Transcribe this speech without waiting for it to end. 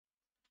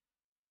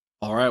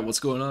All right, what's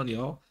going on,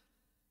 y'all?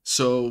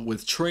 So,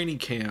 with training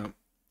camp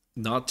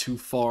not too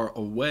far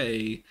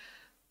away,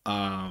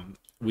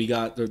 we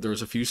got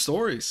there's a few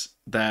stories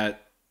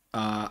that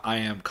I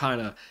am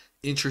kind of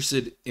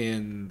interested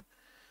in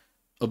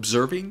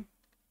observing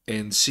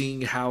and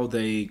seeing how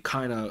they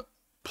kind of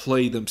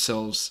play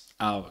themselves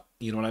out.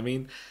 You know what I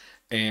mean?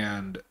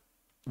 And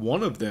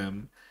one of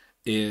them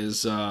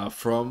is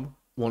from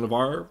one of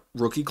our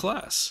rookie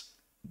class.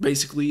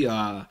 Basically,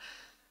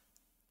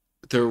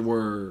 there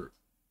were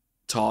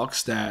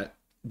talks that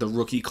the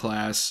rookie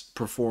class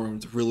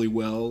performed really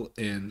well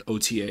in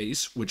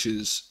OTAs, which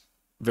is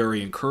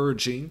very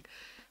encouraging.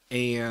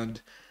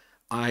 And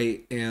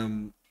I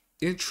am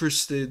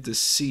interested to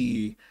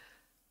see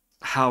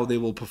how they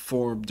will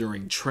perform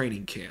during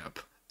training camp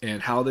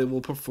and how they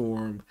will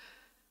perform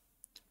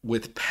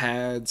with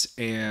pads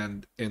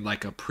and in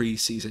like a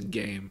preseason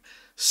game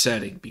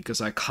setting because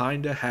I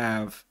kind of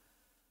have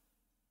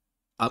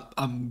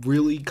I'm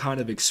really kind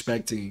of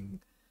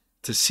expecting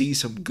to see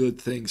some good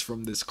things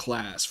from this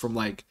class, from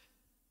like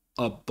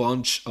a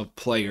bunch of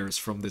players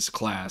from this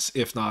class,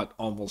 if not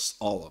almost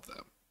all of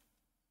them.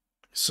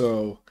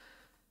 So,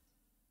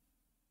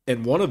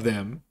 and one of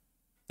them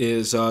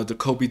is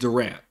Decobie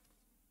Durant,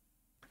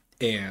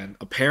 and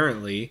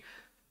apparently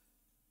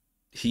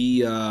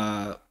he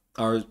our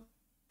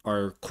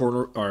our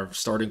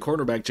starting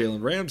cornerback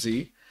Jalen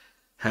Ramsey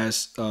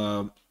has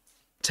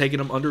taken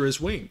him under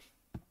his wing,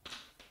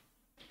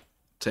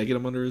 taken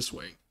him under his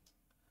wing.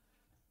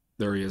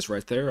 There he is,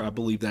 right there. I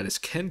believe that is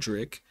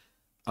Kendrick,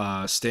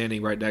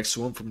 standing right next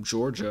to him from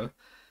Georgia,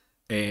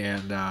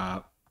 and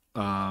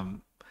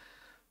um,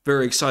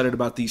 very excited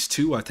about these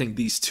two. I think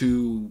these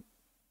two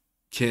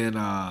can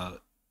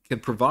can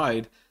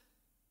provide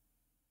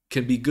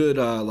can be good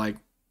like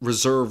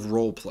reserve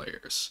role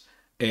players,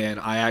 and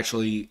I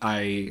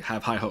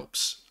have high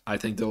hopes. I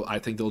think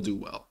they'll do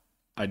well.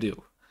 I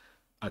do.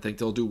 I think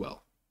they'll do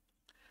well.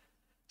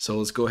 So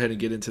let's go ahead and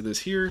get into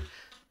this here.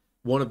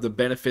 One of the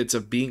benefits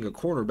of being a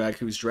cornerback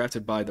who's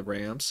drafted by the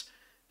Rams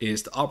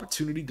is the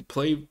opportunity to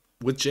play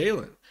with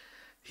Jalen.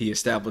 He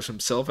established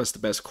himself as the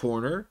best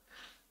corner,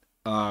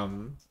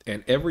 and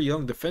every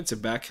young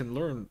defensive back can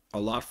learn a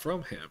lot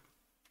from him.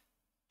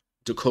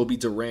 Decobie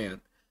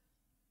Durant,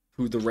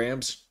 who the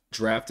Rams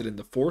drafted in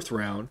the fourth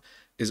round,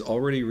 is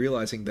already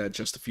realizing that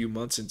just a few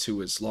months into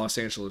his Los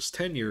Angeles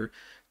tenure,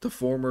 the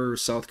former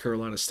South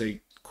Carolina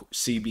State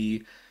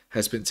CB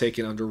has been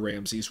taken under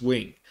Ramsey's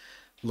wing,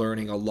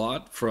 learning a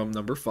lot from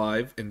number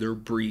five in their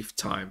brief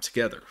time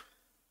together.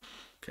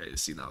 Okay,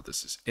 see, now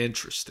this is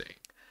interesting.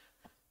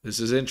 This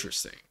is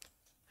interesting.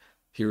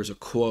 Here's a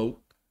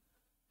quote,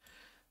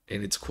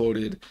 and it's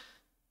quoted: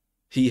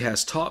 "He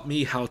has taught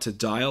me how to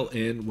dial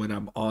in when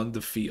I'm on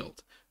the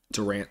field."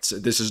 Durant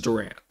said, "This is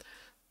Durant,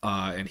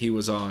 and he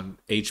was on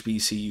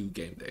HBCU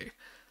game day."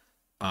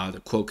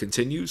 The quote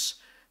continues: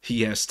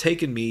 "He has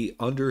taken me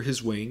under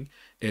his wing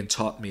and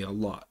taught me a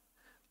lot.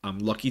 I'm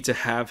lucky to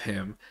have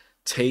him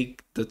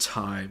take the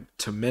time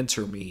to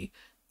mentor me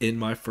in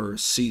my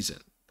first season."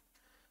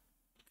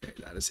 Okay,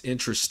 that is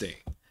interesting.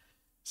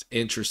 It's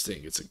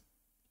interesting. It's a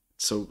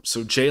so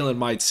Jalen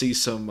might see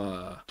some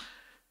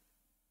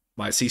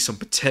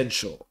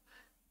potential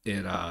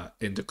in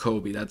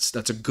Decobie.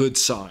 That's a good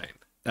sign.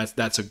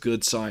 That's a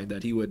good sign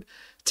that he would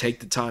take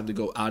the time to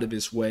go out of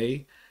his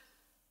way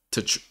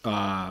to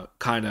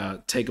kind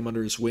of take him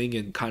under his wing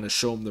and kind of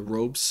show him the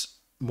ropes,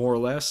 more or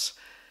less,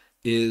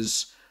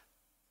 is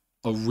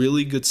a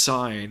really good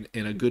sign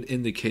and a good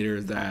indicator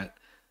that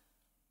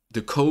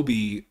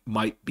Decobie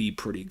might be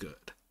pretty good.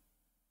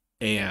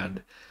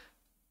 And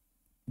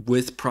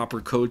with proper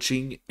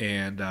coaching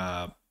and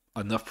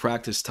enough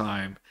practice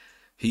time,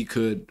 he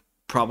could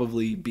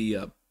probably be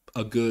a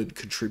good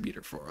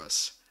contributor for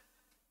us.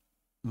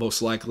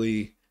 Most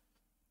likely,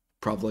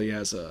 probably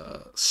as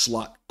a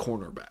slot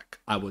cornerback,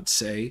 I would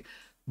say,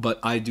 but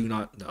I do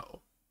not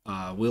know.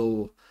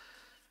 Will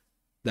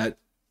that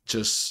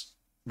just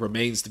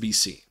remains to be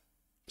seen.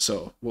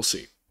 So we'll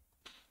see.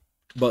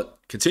 But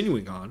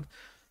continuing on,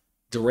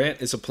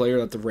 Durant is a player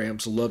that the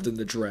Rams loved in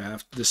the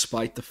draft,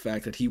 despite the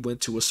fact that he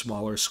went to a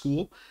smaller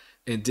school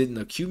and didn't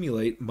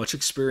accumulate much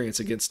experience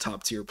against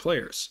top tier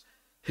players.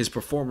 His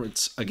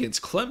performance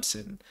against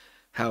Clemson,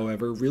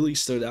 however, really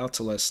stood out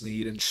to Les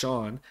Snead and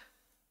Sean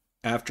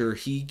after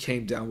he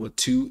came down with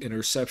two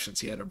interceptions.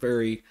 He had a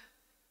very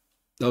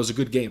that was a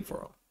good game for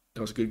him.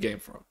 That was a good game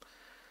for him.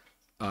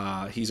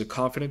 He's a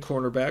confident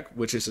cornerback,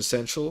 which is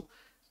essential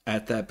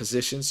at that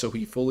position, so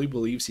he fully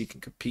believes he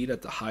can compete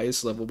at the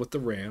highest level with the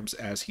Rams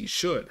as he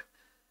should.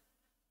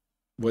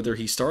 Whether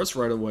he starts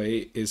right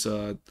away is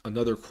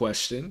another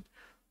question.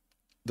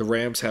 The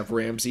Rams have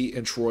Ramsey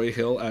and Troy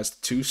Hill as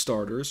the two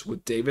starters,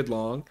 with David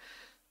Long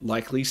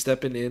likely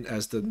stepping in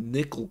as the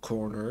nickel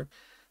corner.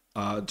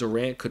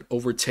 Durant could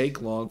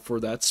overtake Long for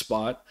that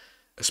spot,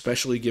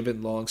 especially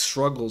given Long's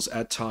struggles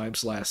at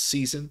times last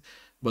season,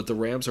 but the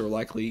Rams are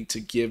likely to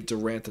give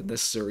Durant the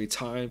necessary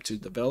time to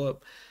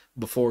develop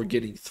before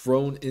getting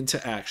thrown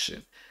into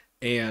action.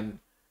 And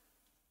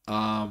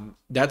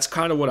that's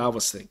kind of what I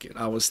was thinking.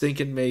 I was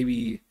thinking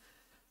maybe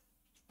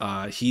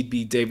He'd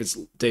be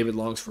David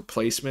Long's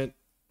replacement.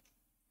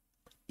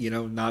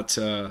 Not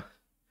to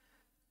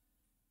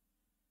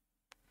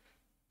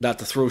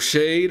throw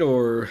shade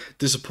or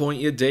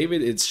disappoint you,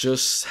 David. It's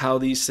just how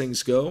these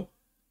things go.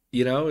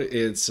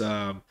 It's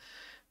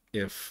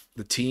if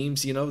the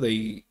teams,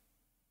 they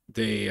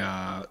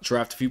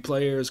draft a few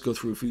players, go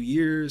through a few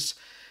years,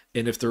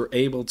 and if they're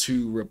able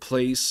to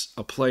replace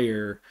a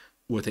player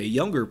with a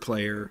younger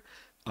player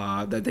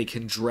that they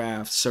can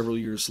draft several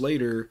years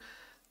later,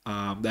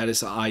 that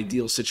is an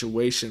ideal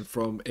situation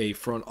from a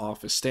front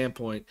office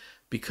standpoint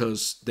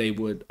because they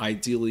would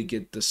ideally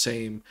get the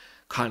same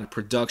kind of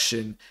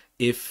production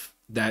if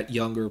that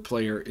younger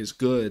player is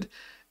good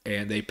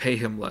and they pay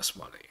him less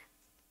money.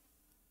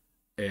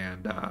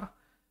 And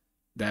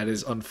that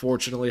is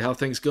unfortunately how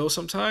things go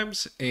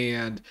sometimes.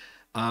 And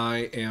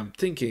I am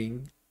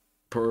thinking,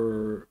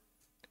 per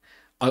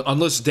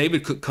unless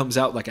David comes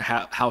out like a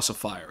house of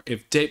fire.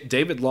 If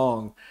David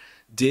Long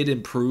did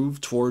improve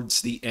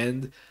towards the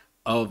end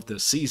of the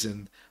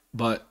season,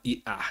 but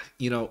he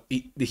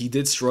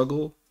did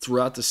struggle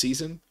throughout the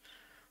season.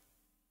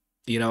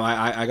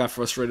 I got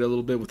frustrated a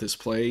little bit with his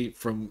play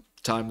from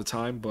time to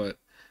time, but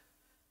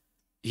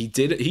he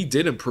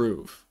did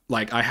improve.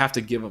 Like I have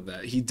to give him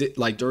that. He did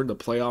like during the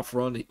playoff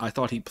run. I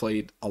thought he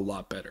played a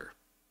lot better.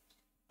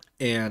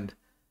 And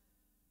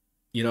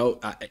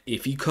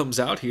if he comes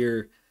out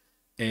here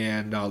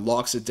and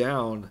locks it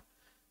down,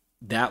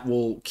 that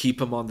will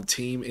keep him on the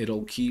team.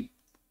 It'll keep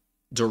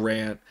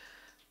Durant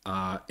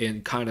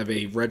in kind of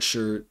a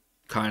redshirt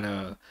kind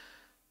of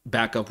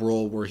backup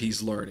role where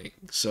he's learning.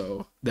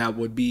 So that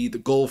would be the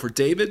goal for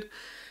David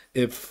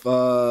if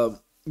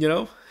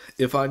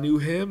if I knew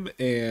him,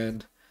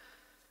 and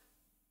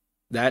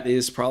that's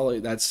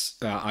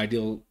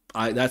ideal.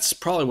 That's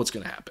probably what's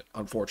going to happen,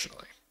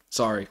 unfortunately.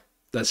 Sorry.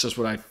 That's just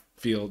what I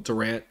feel.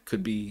 Durant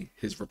could be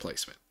his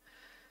replacement.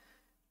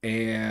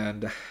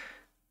 And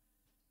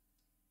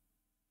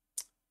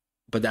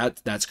but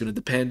that's going to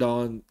depend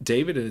on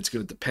David, and it's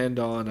going to depend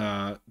on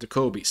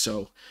Decobie.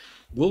 So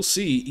we'll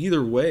see.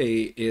 Either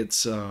way, it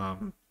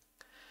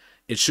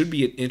should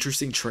be an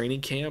interesting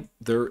training camp.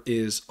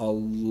 There's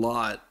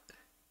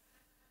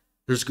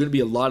going to be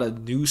a lot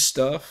of new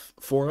stuff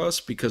for us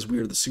because we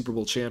are the Super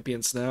Bowl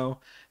champions now,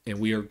 and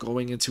we are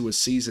going into a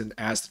season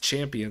as the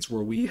champions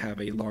where we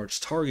have a large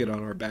target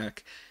on our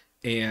back,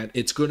 and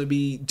it's going to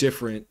be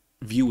different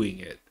viewing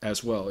it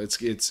as well. It's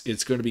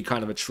going to be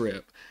kind of a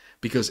trip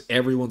because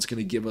everyone's going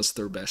to give us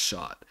their best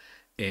shot,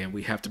 and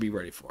we have to be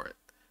ready for it.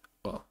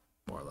 Well,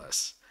 more or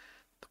less,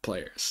 the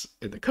players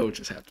and the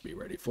coaches have to be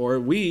ready for it.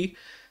 We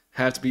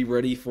have to be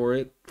ready for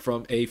it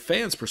from a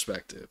fan's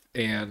perspective,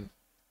 and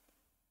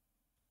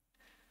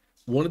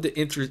one of the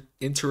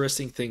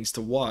interesting things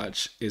to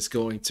watch is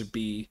going to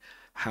be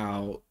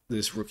how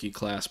this rookie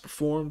class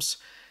performs,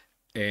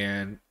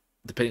 and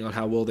depending on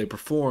how well they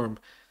perform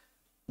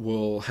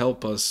will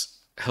help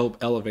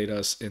elevate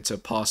us into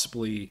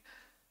possibly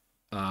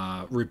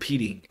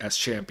repeating as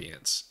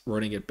champions,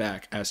 running it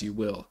back as you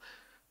will,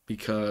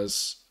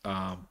 because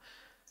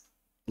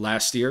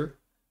last year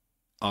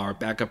our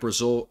backup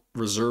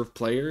reserve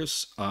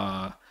players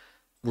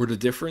were the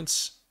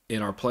difference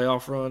in our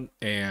playoff run,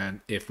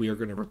 and if we are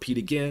going to repeat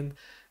again,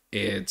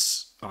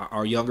 it's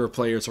our younger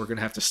players are going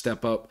to have to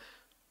step up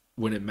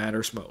when it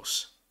matters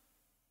most.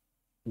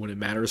 When it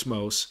matters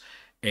most,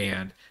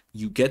 and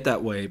you get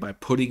that way by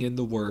putting in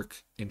the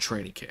work in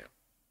training camp.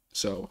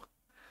 So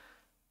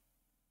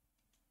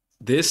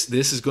this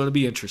is going to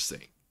be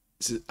interesting.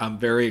 I'm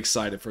very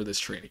excited for this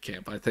training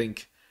camp. I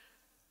think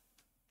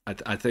we're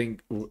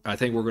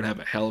going to have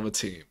a hell of a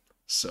team.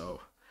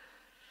 So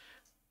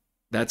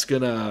that's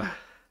gonna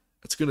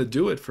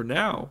do it for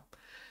now,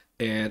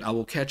 and I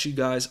will catch you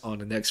guys on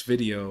the next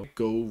video.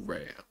 Go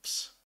Rams.